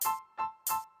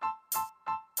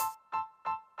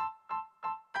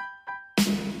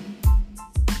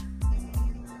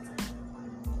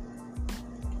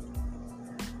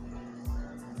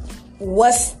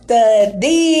What's the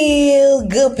deal,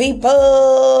 good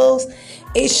peoples?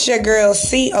 It's your girl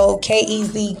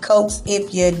COKEZ Cokes,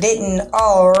 if you didn't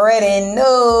already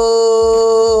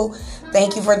know.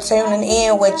 Thank you for tuning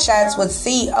in with Chats with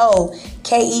COKEZ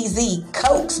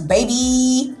Cokes,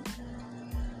 baby.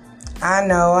 I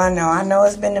know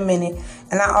it's been a minute.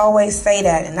 And I always say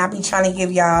that. And I be trying to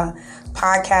give y'all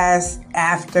podcast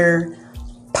after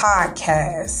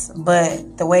podcast.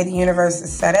 But the way the universe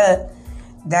is set up,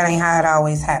 that ain't how it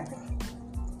always happens.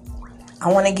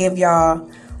 I want to give y'all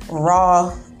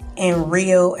raw and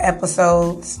real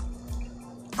episodes.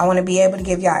 I want to be able to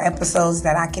give y'all episodes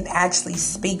that I can actually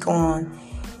speak on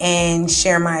and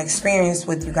share my experience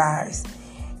with you guys.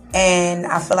 And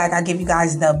I feel like I give you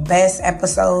guys the best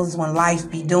episodes when life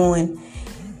be doing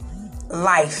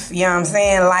life. You know what I'm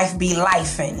saying? Life be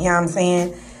lifing. You know what I'm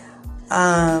saying?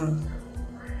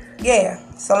 Yeah.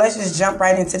 So let's just jump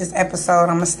right into this episode.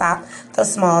 I'm going to stop the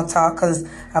small talk because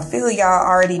I feel y'all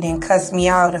already done cuss me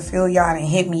out. I feel y'all done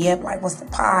hit me up like, what's the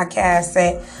podcast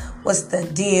at? What's the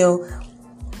deal?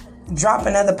 Drop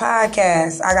another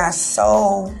podcast. I got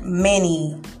so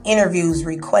many interviews,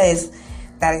 requests,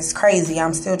 that is crazy.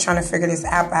 I'm still trying to figure this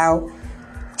app out.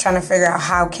 Trying to figure out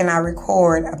how can I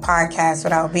record a podcast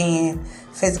without being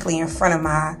physically in front of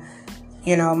my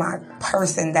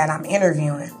person that I'm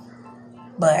interviewing.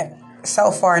 But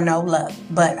so far, no luck.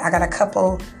 But I got a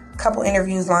couple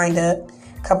interviews lined up,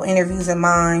 couple interviews in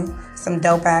mind, some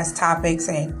dope ass topics,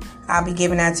 and I'll be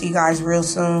giving that to you guys real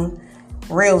soon.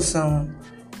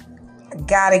 I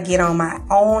gotta get on my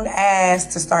own ass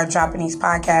to start dropping these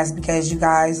podcasts because you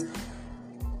guys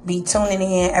be tuning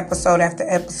in episode after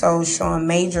episode, showing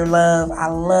major love. I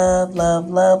love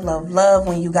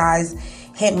when you guys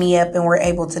hit me up and we're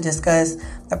able to discuss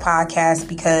the podcast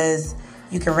because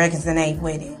you can resonate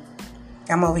with it.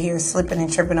 I'm over here slipping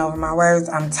and tripping over my words.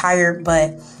 I'm tired,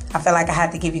 but I feel like I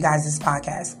had to give you guys this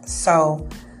podcast. So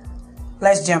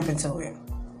let's jump into it.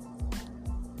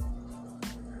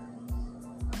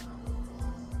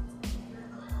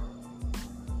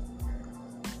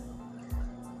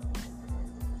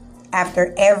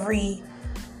 After every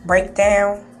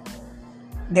breakdown,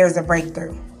 there's a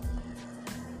breakthrough.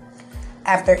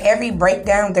 After every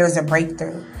breakdown, there's a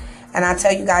breakthrough. And I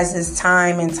tell you guys this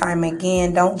time and time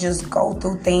again, don't just go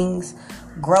through things,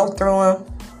 grow through them.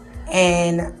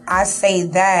 And I say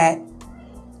that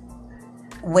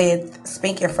with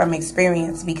speaking from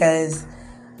experience because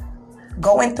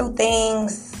going through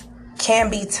things can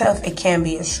be tough. It can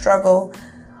be a struggle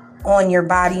on your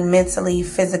body, mentally,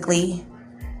 physically,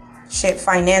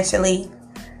 financially.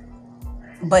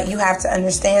 But you have to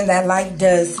understand that life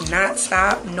does not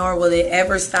stop, nor will it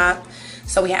ever stop.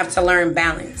 So we have to learn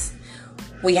balance.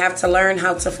 We have to learn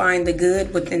how to find the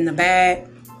good within the bad.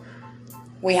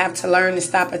 We have to learn to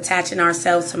stop attaching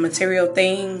ourselves to material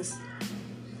things.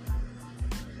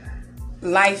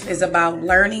 Life is about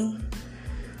learning.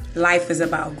 Life is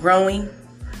about growing.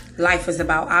 Life is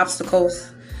about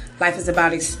obstacles. Life is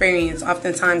about experience.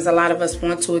 Oftentimes, a lot of us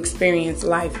want to experience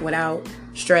life without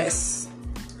stress,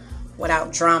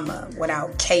 without drama,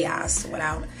 without chaos,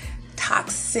 without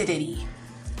toxicity.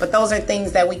 But those are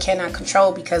things that we cannot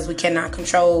control because we cannot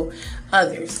control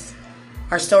others.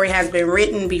 Our story has been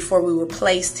written before we were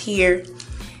placed here.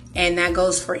 And that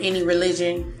goes for any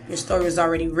religion. Your story was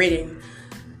already written.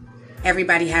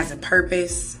 Everybody has a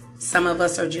purpose. Some of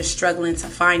us are just struggling to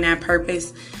find that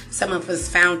purpose. Some of us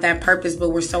found that purpose, but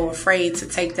we're so afraid to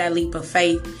take that leap of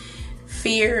faith.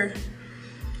 Fear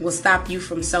will stop you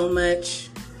from so much.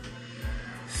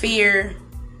 Fear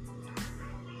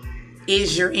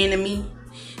is your enemy.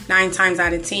 9 times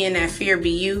out of 10, that fear be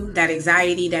you, that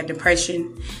anxiety, that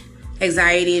depression.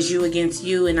 Anxiety is you against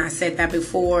you. And I said that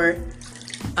before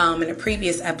in a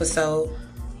previous episode.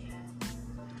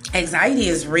 Anxiety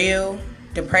is real.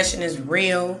 Depression is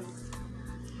real.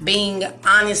 Being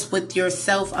honest with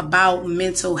yourself about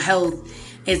mental health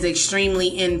is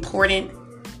extremely important.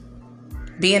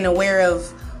 Being aware of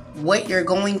what you're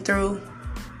going through.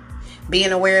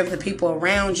 Being aware of the people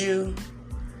around you.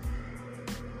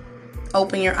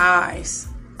 Open your eyes.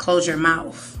 Close your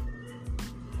mouth.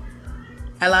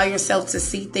 Allow yourself to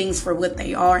see things for what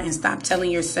they are and stop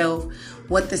telling yourself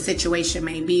what the situation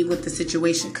may be, what the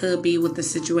situation could be, what the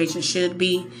situation should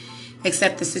be.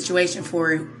 Accept the situation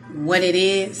for what it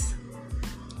is.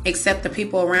 Accept the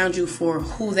people around you for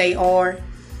who they are.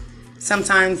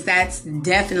 Sometimes that's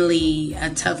definitely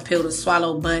a tough pill to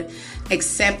swallow, but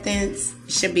acceptance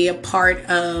should be a part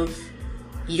of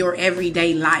your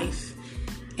everyday life.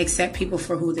 Accept people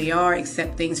for who they are.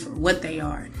 Accept things for what they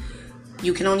are.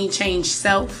 You can only change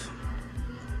self.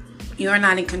 You are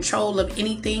not in control of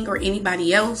anything or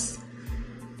anybody else.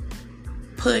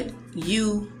 put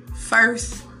you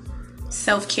first,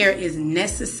 self-care is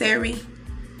necessary.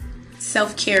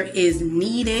 Self-care is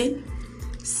needed.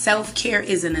 Self-care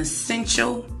is an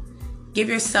essential. Give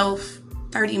yourself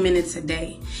 30 minutes a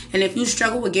day. And if you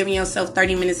struggle with giving yourself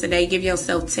 30 minutes a day, give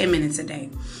yourself 10 minutes a day.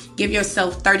 Give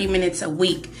yourself 30 minutes a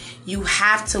week. You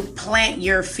have to plant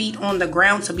your feet on the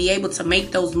ground to be able to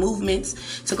make those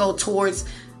movements, to go towards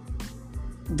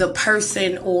the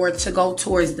person, or to go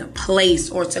towards the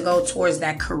place, or to go towards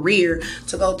that career,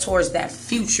 to go towards that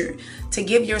future. To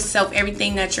give yourself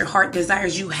everything that your heart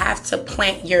desires, you have to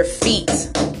plant your feet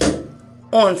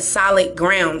on solid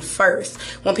ground first.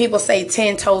 When people say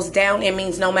 10 toes down, it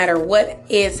means no matter what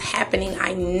is happening,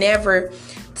 I never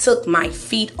took my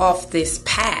feet off this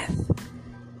path.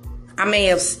 I may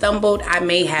have stumbled, I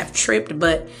may have tripped,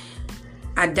 but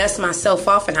I dust myself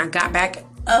off and I got back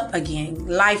up again.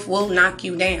 Life will knock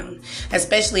you down,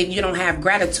 especially if you don't have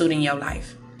gratitude in your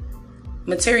life.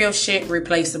 Material shit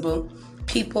replaceable.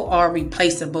 People are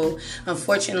replaceable.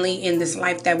 Unfortunately, in this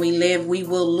life that we live, we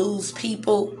will lose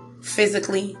people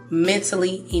physically,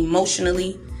 mentally,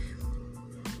 emotionally.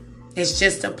 It's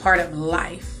just a part of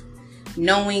life.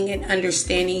 Knowing and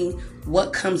understanding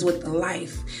what comes with the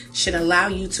life should allow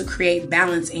you to create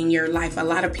balance in your life. A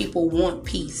lot of people want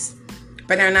peace,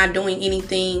 but they're not doing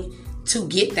anything to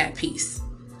get that peace.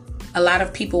 A lot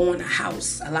of people want a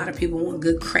house. A lot of people want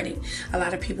good credit. A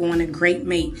lot of people want a great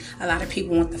mate. A lot of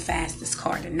people want the fastest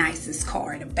car, the nicest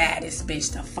car, the baddest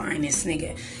bitch, the finest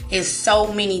nigga. It's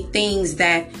so many things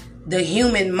that the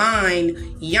human mind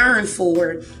yearn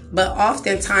for, but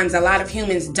oftentimes a lot of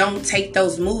humans don't take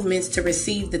those movements to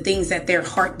receive the things that their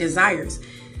heart desires.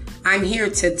 I'm here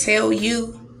to tell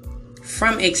you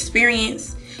from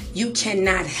experience, you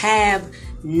cannot have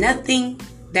nothing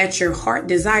that your heart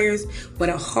desires with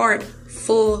a heart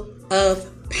full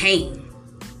of pain.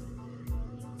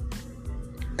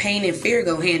 Pain and fear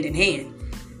go hand in hand.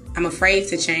 I'm afraid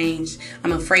to change.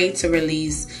 I'm afraid to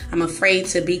release. I'm afraid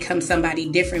to become somebody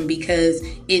different because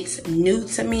it's new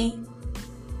to me.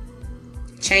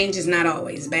 Change is not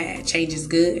always bad. Change is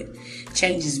good.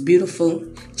 Change is beautiful.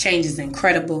 Change is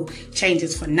incredible. Change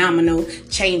is phenomenal.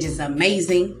 Change is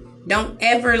amazing. Don't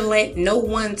ever let no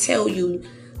one tell you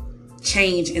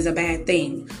change is a bad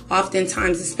thing.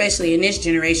 Oftentimes, especially in this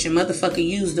generation, motherfucker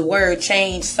use the word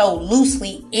change so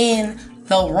loosely in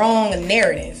the wrong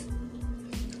narrative.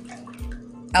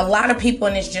 A lot of people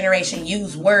in this generation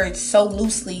use words so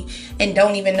loosely and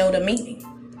don't even know the meaning.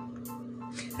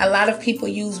 A lot of people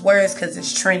use words because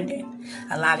it's trending.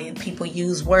 A lot of people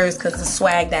use words because the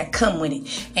swag that come with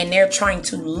it. And they're trying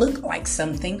to look like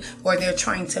something, or they're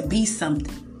trying to be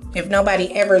something. If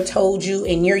nobody ever told you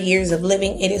in your years of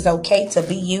living, it is okay to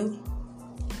be you.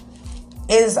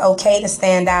 It is okay to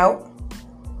stand out.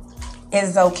 It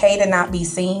is okay to not be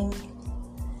seen.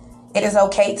 It is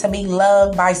okay to be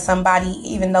loved by somebody,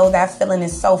 even though that feeling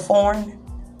is so foreign.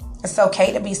 It's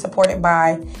okay to be supported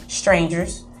by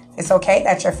strangers. It's okay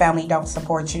that your family don't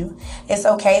support you. It's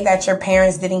okay that your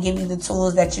parents didn't give you the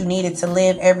tools that you needed to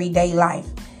live everyday life.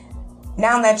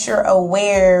 Now that you're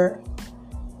aware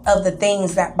of the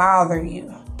things that bother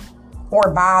you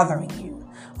or bothering you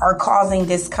or causing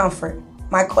discomfort,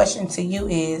 my question to you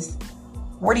is,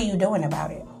 what are you doing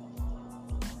about it?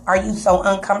 Are you so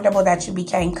uncomfortable that you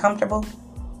became comfortable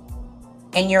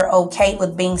and you're okay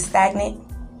with being stagnant?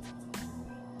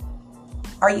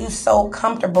 Are you so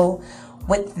comfortable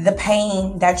with the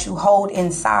pain that you hold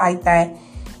inside that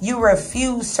you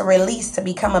refuse to release to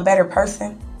become a better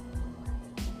person?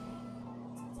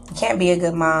 You can't be a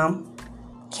good mom.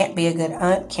 Can't be a good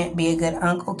aunt, can't be a good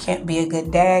uncle, can't be a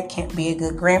good dad, can't be a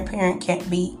good grandparent, can't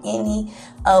be any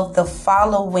of the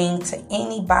following to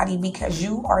anybody because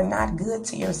you are not good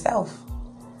to yourself.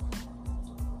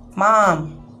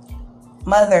 Mom,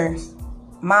 mother,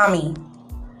 mommy,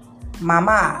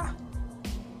 mama,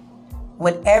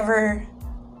 whatever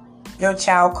your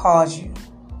child calls you,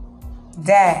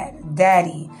 dad,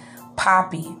 daddy,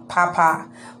 poppy, papa,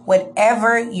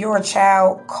 whatever your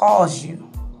child calls you,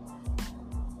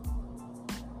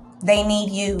 they need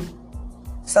you.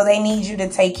 So they need you to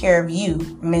take care of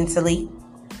you mentally,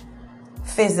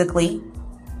 physically,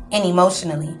 and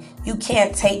emotionally. You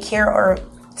can't take care or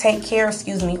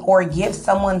give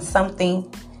someone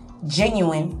something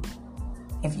genuine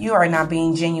if you are not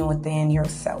being genuine within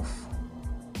yourself.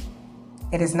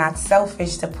 It is not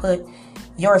selfish to put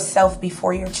yourself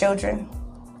before your children.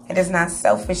 It is not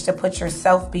selfish to put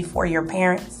yourself before your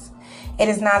parents. It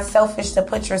is not selfish to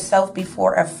put yourself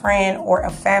before a friend or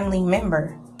a family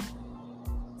member.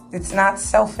 It's not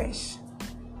selfish.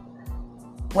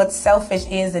 What's selfish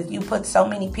is if you put so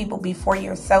many people before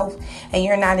yourself and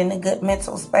you're not in a good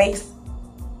mental space,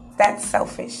 That's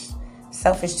selfish.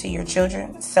 Selfish to your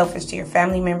children, selfish to your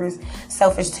family members,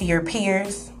 selfish to your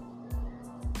peers.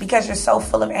 Because you're so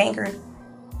full of anger,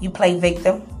 you play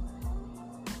victim.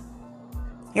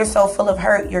 You're so full of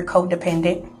hurt, you're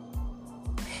codependent.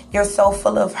 You're so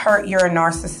full of hurt, you're a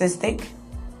narcissistic.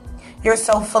 You're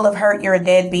so full of hurt, you're a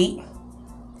deadbeat.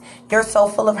 You're so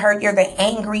full of hurt, you're the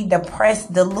angry,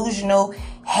 depressed, delusional,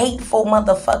 hateful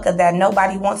motherfucker that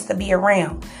nobody wants to be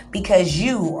around because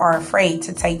you are afraid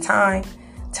to take time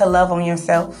to love on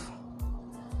yourself.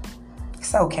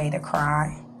 It's okay to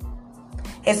cry.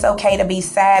 It's okay to be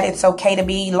sad. It's okay to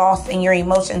be lost in your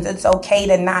emotions. It's okay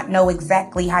to not know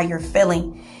exactly how you're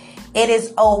feeling. It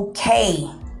is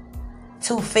okay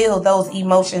to feel those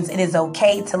emotions. It is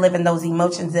okay to live in those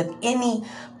emotions. If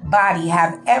anybody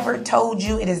have ever told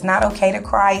you it is not okay to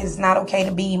cry, it is not okay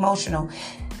to be emotional,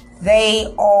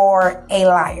 they are a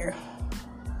liar.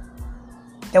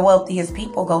 The wealthiest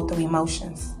people go through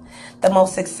emotions. The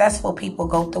most successful people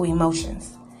go through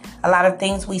emotions. A lot of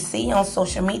things we see on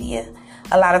social media,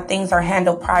 a lot of things are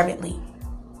handled privately.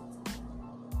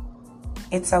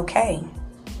 It's okay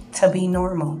to be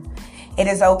normal. It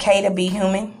is okay to be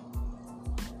human.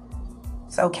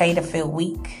 It's okay to feel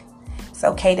weak. It's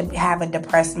okay to have a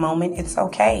depressed moment. It's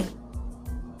okay.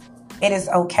 It is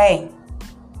okay.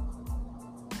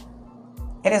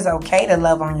 It is okay to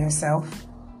love on yourself.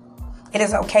 It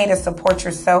is okay to support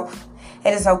yourself.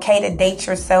 It is okay to date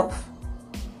yourself.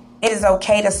 It is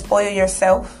okay to spoil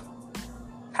yourself.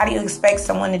 How do you expect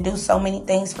someone to do so many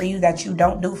things for you that you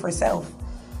don't do for self?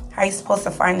 How are you supposed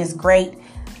to find this great,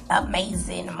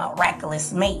 amazing,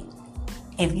 miraculous mate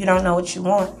if you don't know what you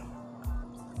want?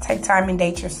 Take time and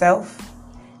date yourself.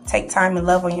 Take time and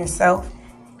love on yourself.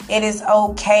 It is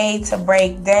okay to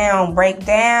break down. Break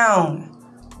down.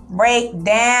 Break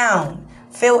down.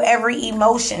 Feel every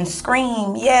emotion.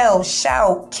 Scream, yell,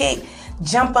 shout, kick.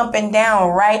 Jump up and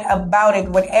down, write about it,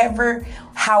 whatever,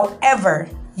 however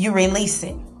you release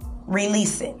it.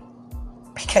 Release it.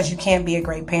 Because you can't be a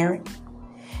great parent.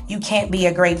 You can't be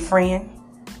a great friend.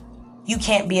 You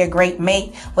can't be a great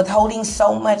mate with holding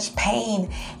so much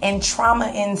pain and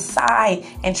trauma inside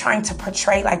and trying to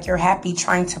portray like you're happy,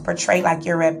 trying to portray like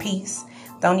you're at peace.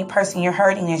 The only person you're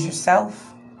hurting is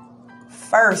yourself.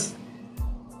 First.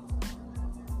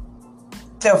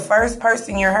 The first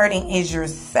person you're hurting is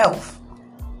yourself.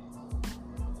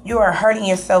 You are hurting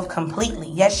yourself completely.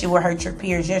 Yes, you will hurt your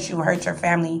peers. Yes, you will hurt your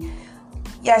family.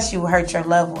 Yes, you will hurt your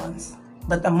loved ones.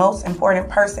 But the most important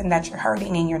person that you're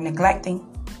hurting and you're neglecting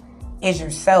is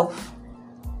yourself.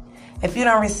 If you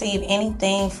don't receive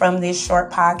anything from this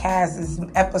short podcast, this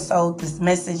episode, this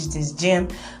message, this gem,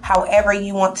 however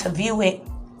you want to view it,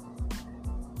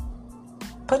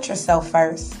 put yourself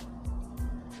first.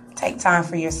 Take time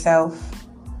for yourself.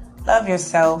 Love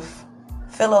yourself.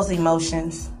 Feel those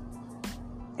emotions.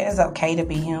 It is okay to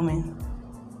be human.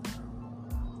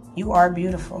 You are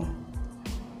beautiful.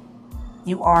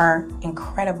 You are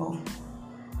incredible.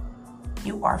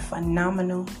 You are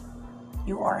phenomenal.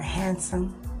 You are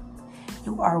handsome.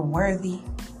 You are worthy.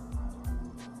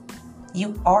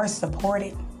 You are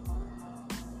supported.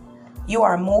 You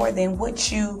are more than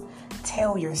what you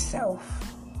tell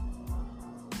yourself.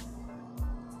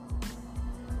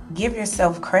 Give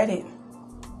yourself credit.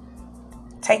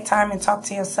 Take time and talk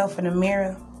to yourself in the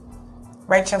mirror.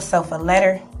 Write yourself a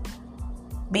letter.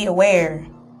 Be aware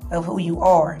of who you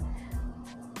are.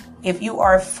 If you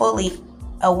are fully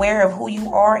aware of who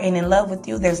you are and in love with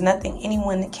you, there's nothing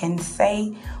anyone can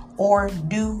say or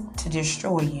do to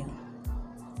destroy you.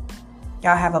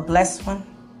 Y'all have a blessed one.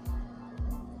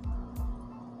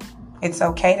 It's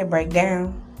okay to break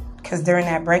down, because during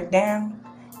that breakdown,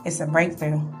 it's a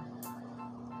breakthrough.